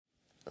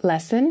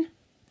Lesson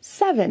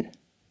 7.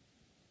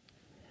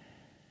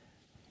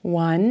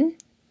 1,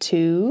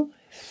 2,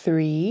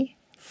 3,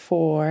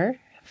 4,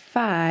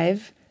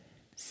 5,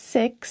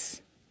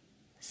 6,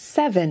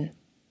 7.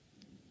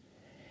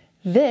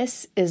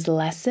 This is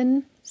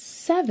Lesson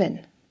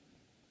 7.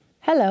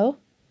 Hello,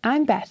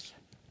 I'm Beth.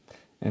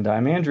 And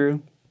I'm Andrew.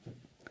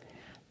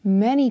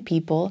 Many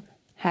people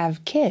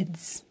have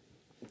kids.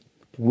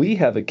 We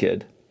have a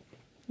kid.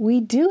 We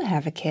do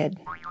have a kid,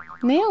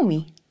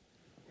 Naomi.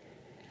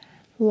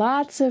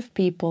 Lots of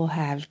people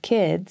have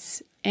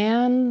kids,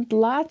 and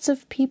lots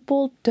of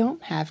people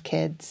don't have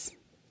kids.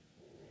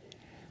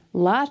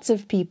 Lots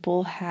of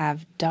people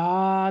have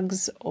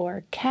dogs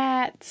or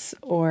cats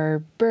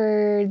or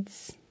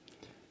birds.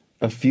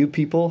 A few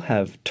people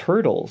have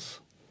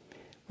turtles.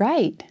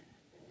 Right.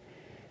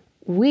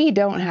 We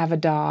don't have a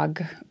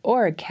dog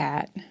or a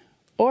cat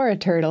or a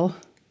turtle.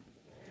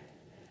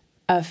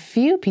 A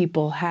few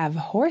people have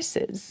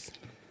horses.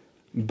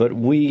 But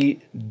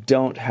we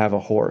don't have a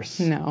horse.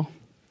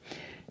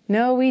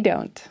 No, we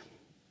don't.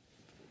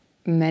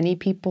 Many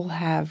people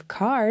have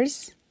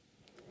cars.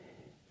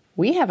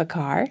 We have a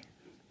car.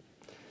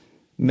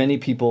 Many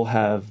people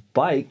have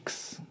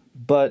bikes,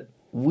 but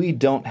we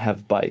don't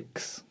have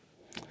bikes.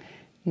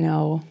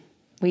 No,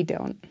 we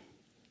don't.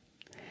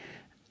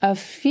 A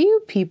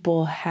few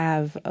people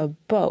have a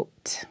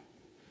boat.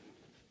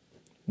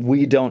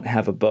 We don't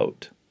have a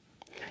boat.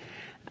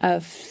 A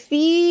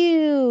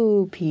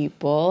few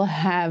people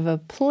have a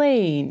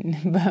plane,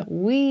 but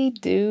we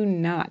do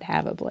not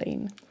have a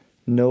plane.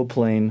 No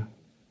plane.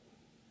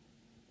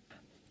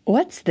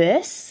 What's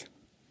this?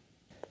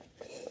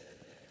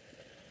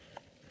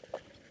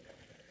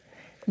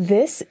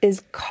 This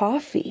is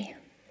coffee.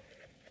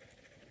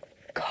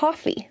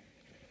 Coffee.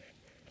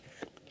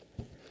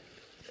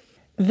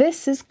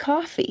 This is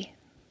coffee.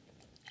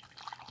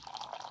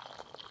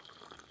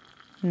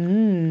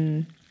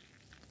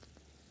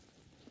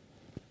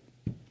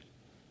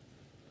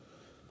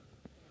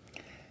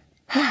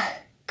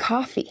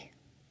 Coffee.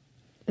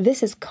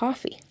 This is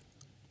coffee.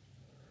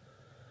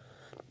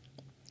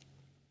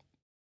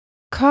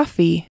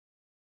 Coffee.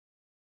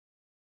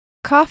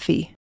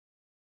 Coffee.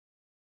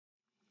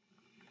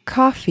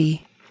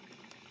 Coffee.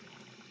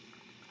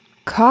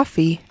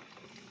 Coffee.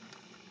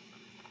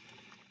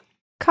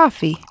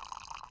 Coffee.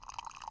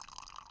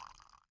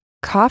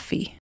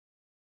 Coffee.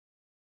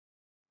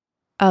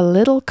 A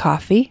little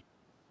coffee.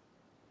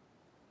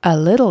 A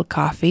little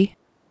coffee.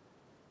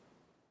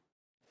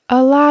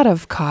 A lot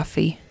of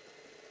coffee.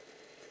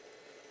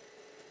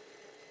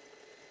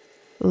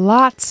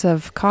 Lots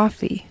of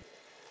coffee.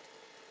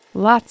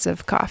 Lots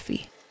of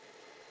coffee.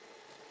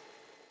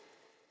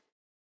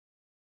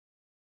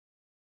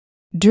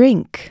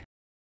 Drink.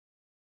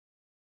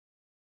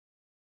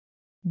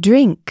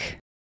 Drink.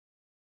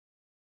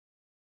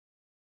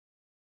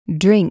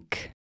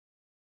 Drink.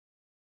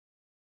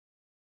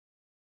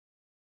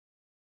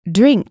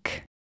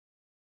 Drink.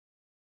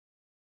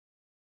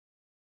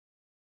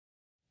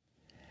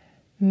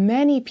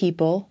 Many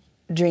people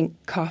drink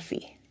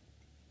coffee.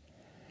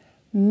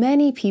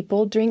 Many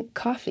people drink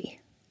coffee.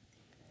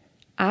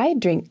 I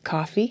drink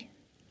coffee.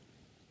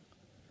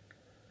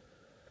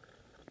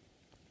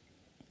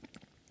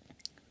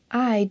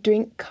 I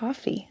drink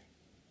coffee.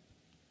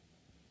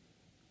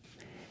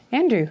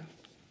 Andrew,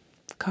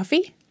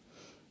 coffee?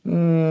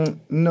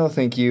 No,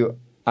 thank you.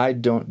 I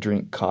don't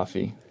drink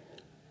coffee.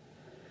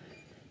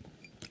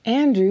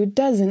 Andrew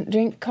doesn't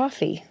drink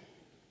coffee.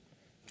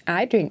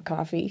 I drink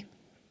coffee,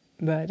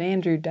 but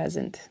Andrew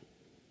doesn't.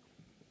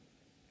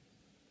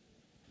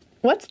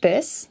 What's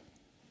this?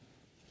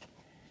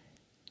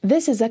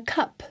 This is a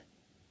cup.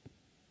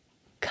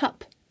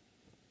 Cup.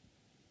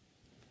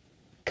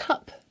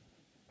 Cup.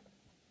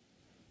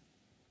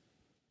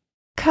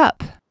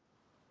 Cup.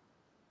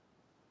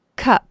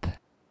 Cup.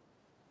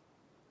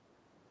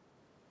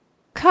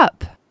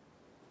 Cup.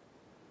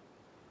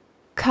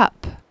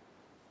 Cup.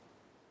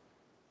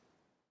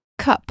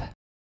 Cup.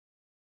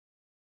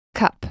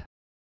 Cup.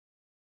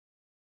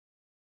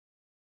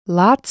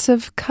 Lots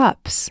of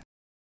cups.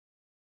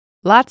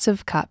 Lots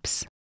of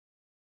cups.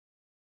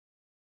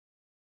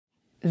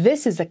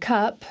 This is a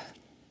cup.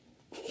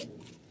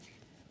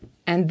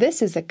 And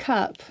this is a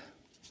cup.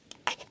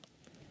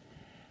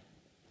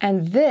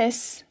 And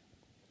this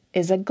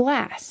is a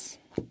glass.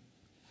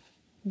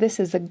 This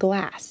is a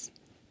glass.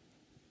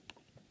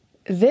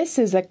 This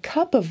is a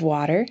cup of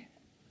water.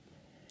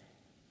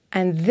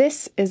 And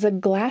this is a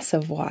glass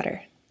of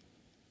water.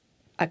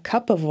 A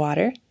cup of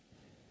water.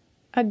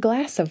 A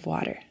glass of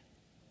water.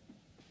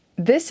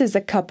 This is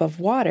a cup of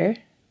water.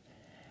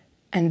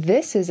 And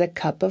this is a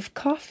cup of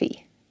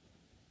coffee.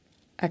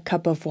 A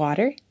cup of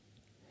water.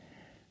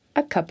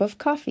 A cup of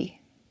coffee.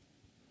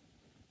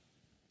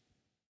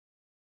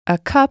 A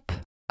cup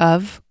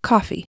of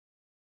coffee.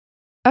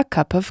 A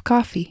cup of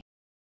coffee.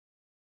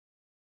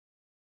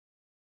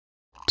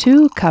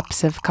 2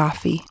 cups of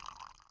coffee.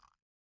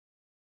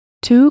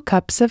 2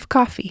 cups of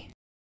coffee.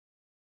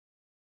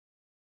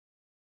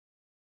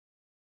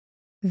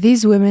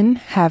 These women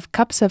have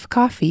cups of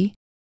coffee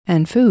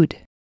and food.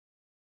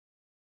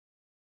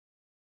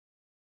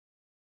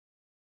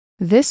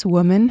 This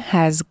woman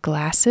has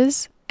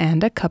glasses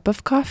and a cup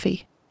of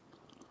coffee.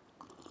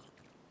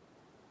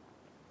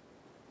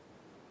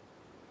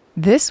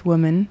 This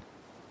woman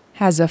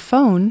has a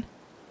phone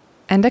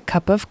and a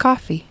cup of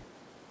coffee.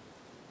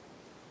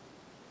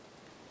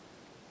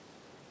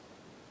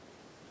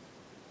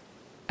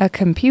 A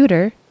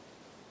computer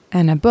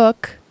and a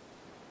book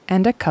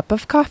and a cup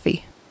of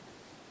coffee.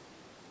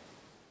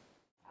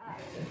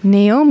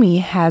 Naomi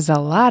has a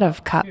lot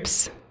of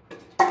cups.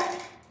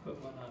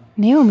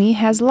 Naomi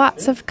has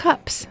lots of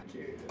cups.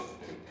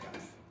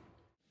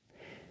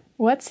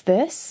 What's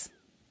this?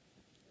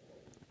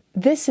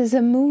 This is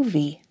a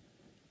movie.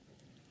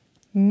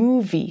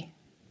 Movie.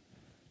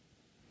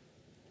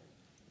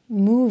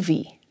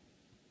 Movie.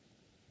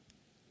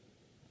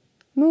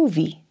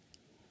 Movie.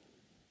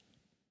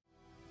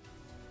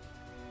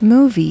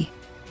 Movie.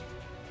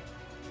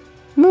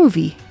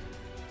 Movie.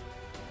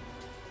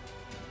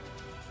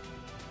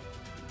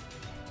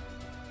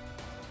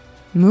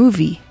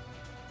 Movie.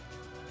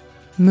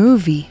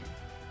 Movie.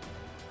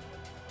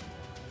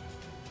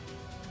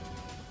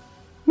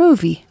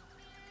 Movie.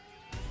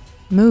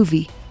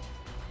 Movie.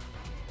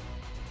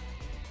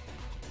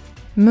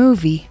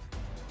 Movie.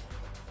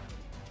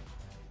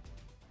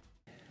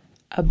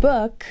 A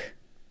book.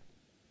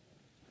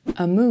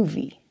 A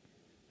movie.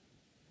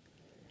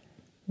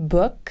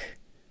 Book.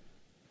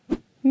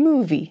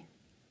 Movie.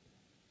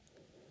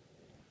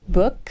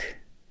 Book.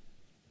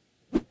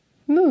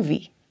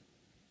 Movie.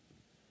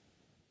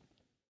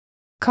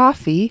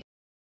 Coffee.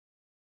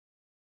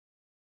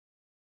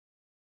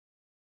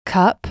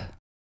 Cup.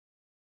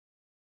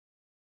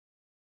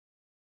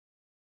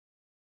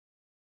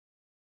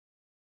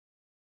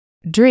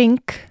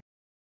 Drink.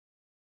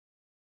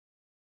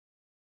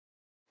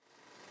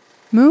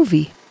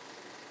 Movie.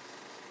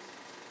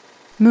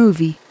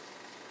 Movie.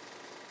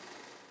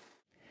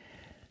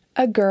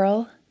 A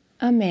girl,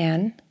 a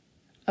man,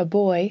 a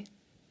boy,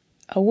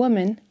 a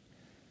woman,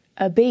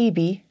 a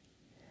baby.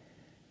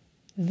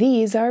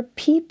 These are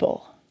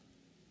people.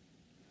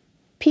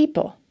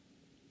 People.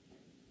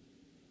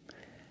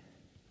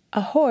 A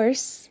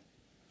horse,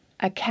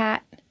 a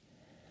cat,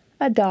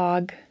 a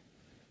dog,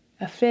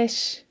 a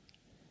fish,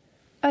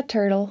 a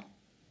turtle,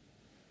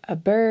 a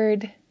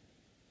bird,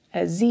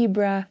 a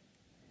zebra.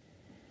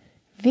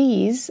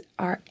 These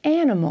are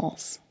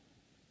animals.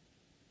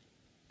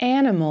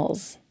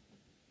 Animals.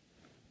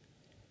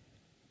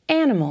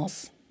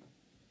 Animals.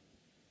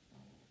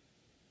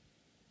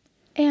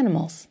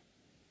 Animals.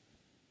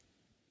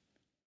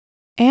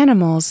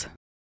 Animals.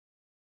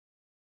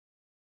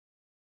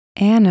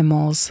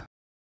 Animals.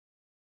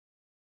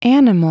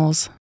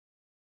 Animals.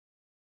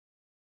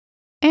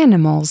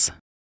 Animals.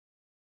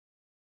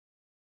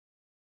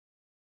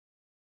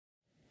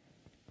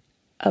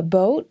 A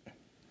boat,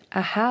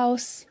 a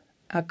house,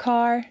 a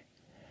car,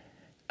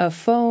 a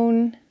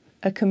phone,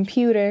 a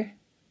computer,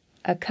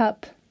 a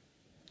cup,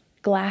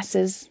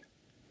 glasses,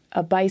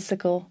 a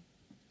bicycle,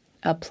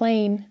 a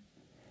plane,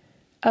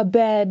 a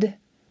bed,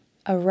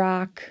 a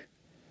rock,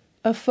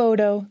 a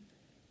photo.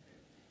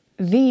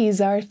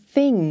 These are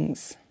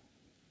things.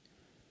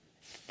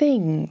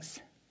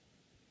 Things.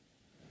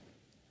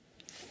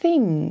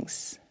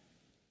 Things.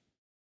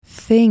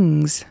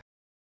 Things.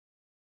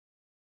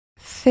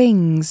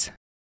 Things.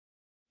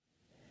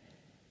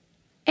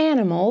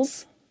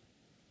 Animals.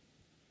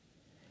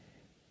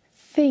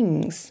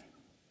 Things.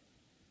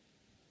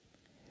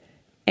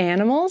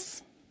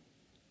 Animals.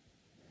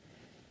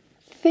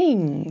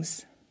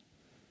 Things.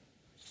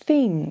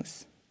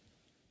 Things.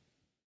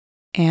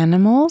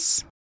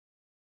 Animals.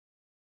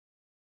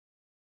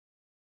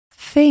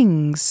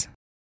 Things.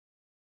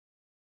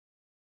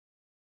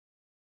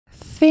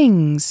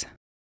 Things.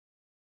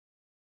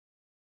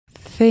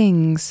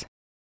 Things.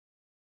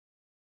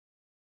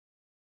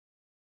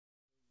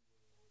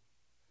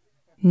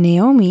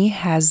 Naomi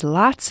has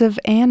lots of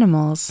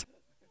animals.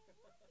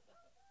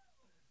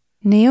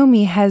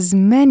 Naomi has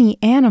many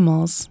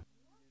animals.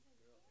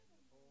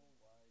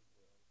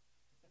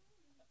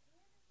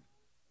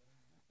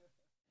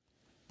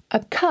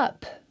 A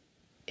cup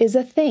is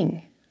a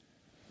thing.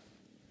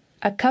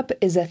 A cup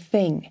is a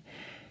thing.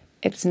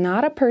 It's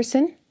not a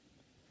person.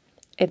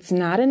 It's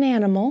not an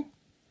animal.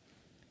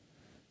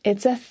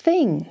 It's a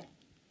thing.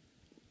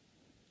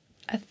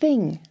 A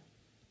thing.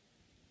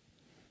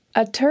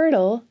 A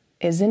turtle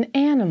is an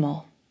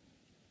animal.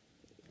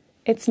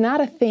 It's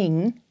not a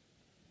thing.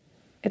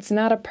 It's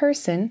not a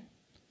person.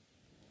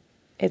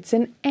 It's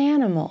an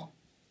animal.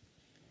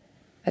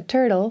 A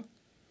turtle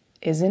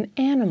is an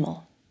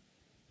animal.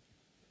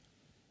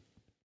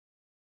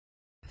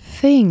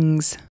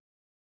 Things.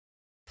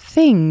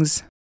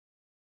 Things.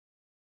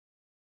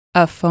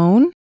 A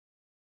phone.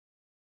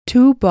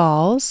 2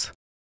 balls.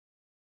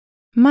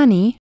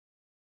 Money.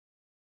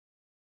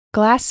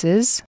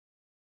 Glasses.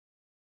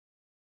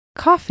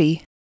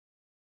 Coffee.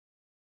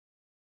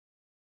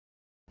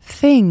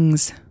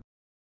 Things.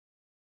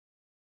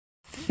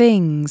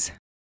 Things.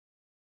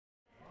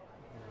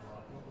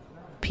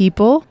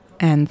 People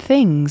and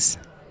things.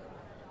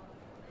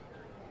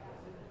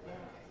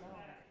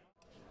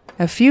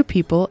 A few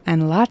people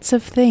and lots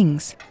of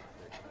things.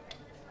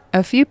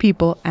 A few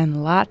people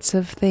and lots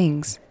of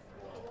things.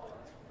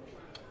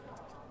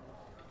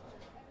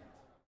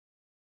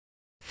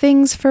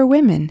 Things for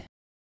women.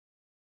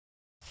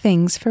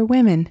 Things for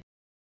women.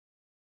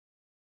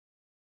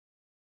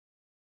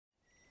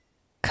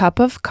 Cup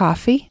of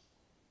coffee.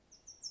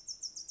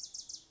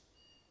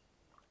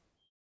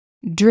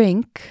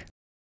 Drink.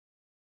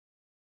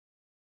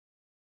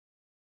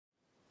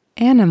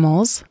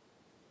 Animals.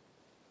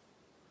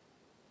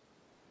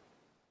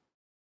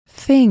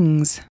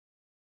 Things.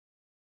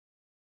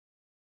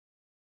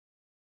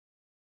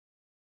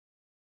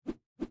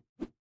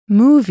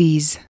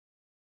 Movies.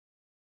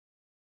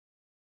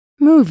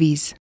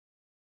 Movies.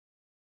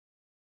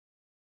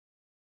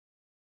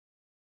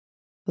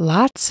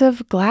 Lots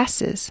of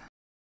glasses.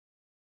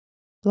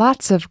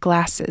 Lots of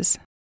glasses.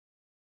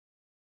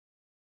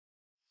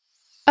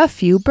 A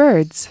few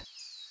birds.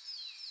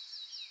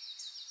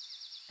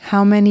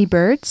 How many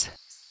birds?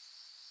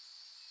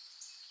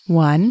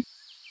 1,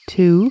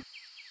 2,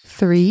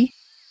 3,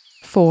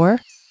 4,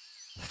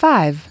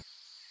 5.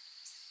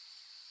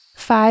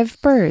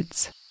 5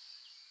 birds.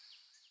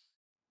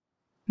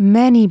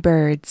 Many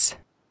birds.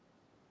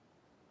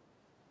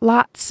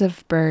 Lots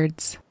of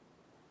birds.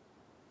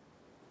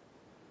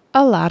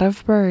 A lot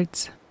of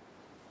birds.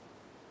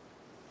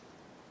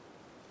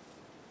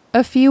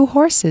 A few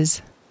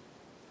horses.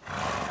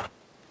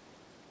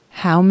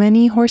 How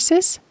many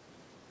horses?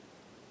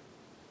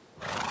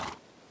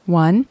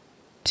 1,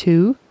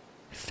 2,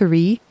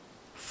 3,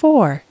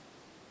 4.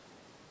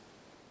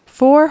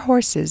 4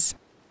 horses.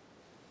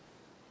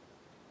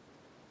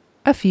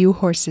 A few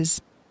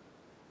horses.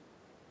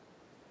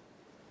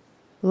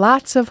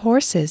 Lots of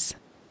horses.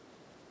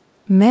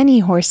 Many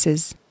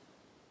horses.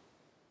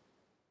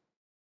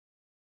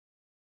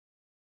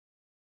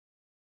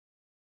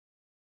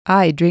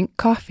 I drink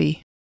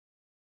coffee.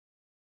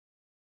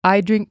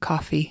 I drink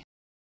coffee.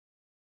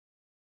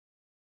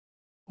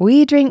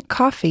 We drink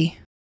coffee.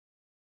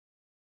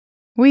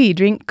 We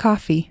drink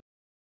coffee.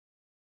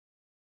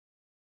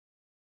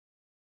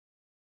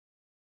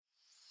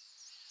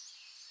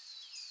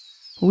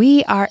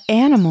 We are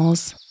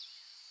animals.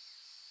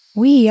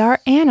 We are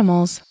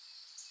animals.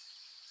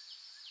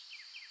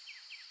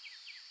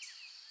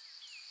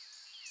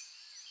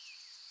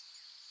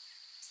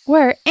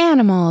 We're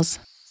animals.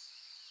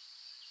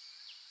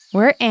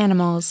 We're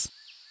animals.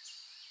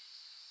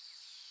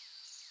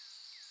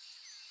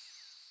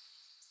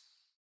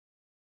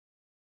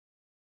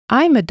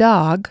 I'm a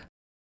dog.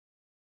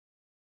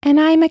 And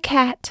I'm a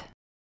cat.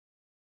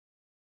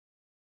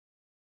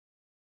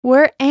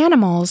 We're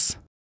animals.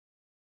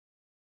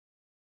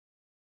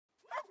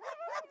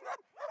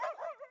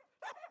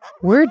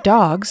 We're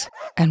dogs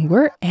and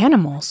we're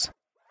animals.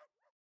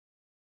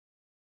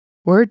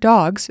 We're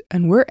dogs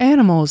and we're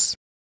animals.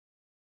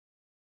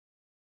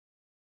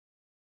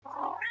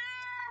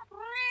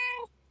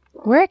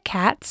 We're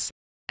cats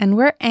and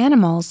we're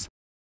animals.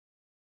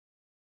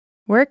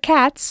 We're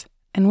cats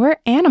and we're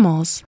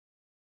animals.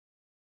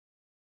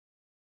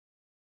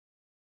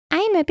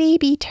 I'm a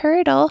baby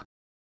turtle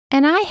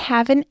and I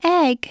have an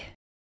egg.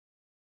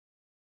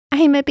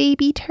 I'm a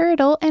baby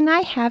turtle and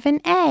I have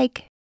an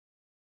egg.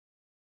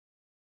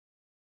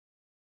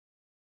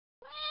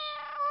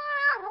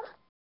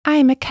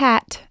 I'm a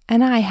cat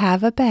and I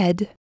have a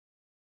bed.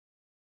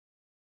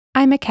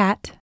 I'm a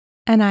cat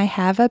and I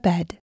have a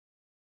bed.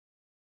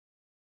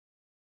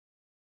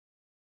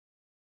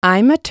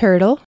 I'm a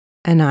turtle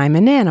and I'm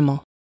an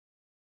animal.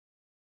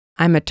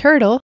 I'm a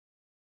turtle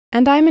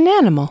and I'm an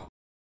animal.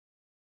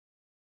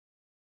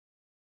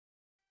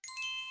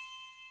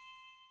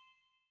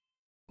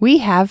 We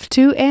have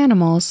 2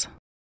 animals.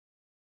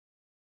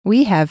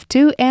 We have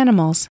 2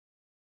 animals.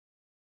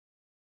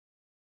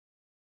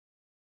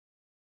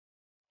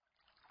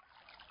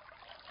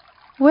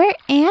 We're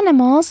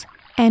animals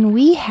and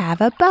we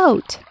have a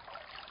boat.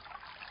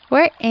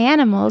 We're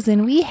animals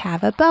and we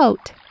have a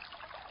boat.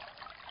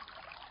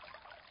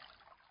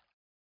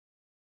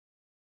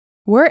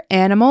 We're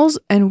animals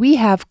and we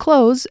have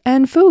clothes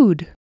and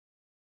food.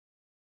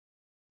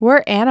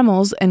 We're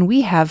animals and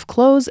we have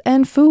clothes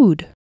and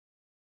food.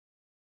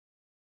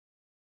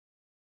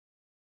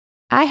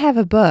 I have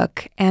a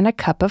book and a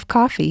cup of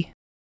coffee.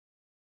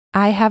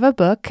 I have a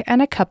book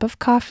and a cup of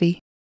coffee.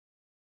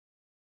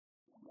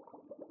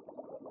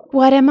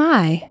 What am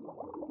I?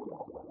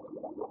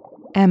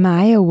 Am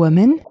I a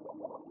woman?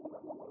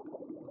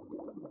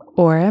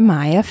 Or am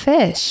I a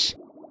fish?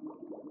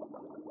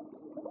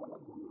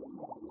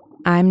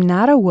 I'm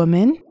not a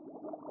woman.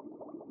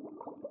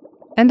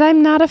 And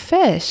I'm not a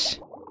fish.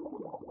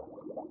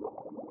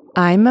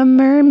 I'm a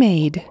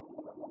mermaid.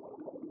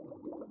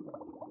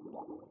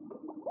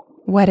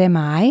 What am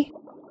I?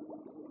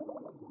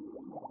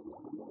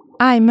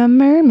 I'm a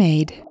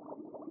mermaid.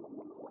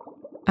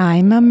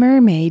 I'm a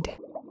mermaid.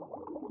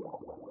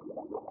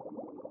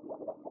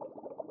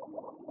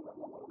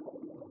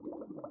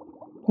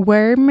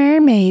 We're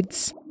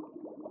mermaids.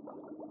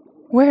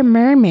 We're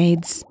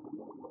mermaids.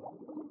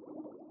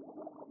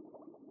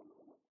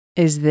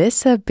 Is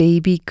this a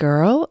baby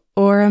girl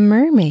or a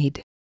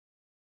mermaid?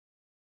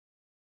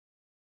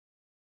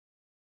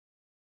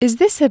 Is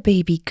this a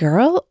baby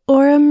girl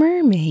or a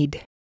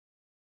mermaid?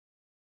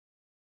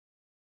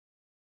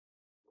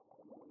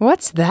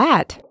 What's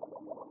that?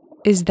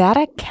 Is that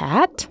a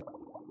cat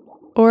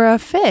or a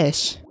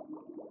fish?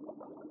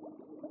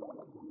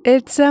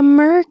 It's a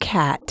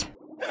mercat.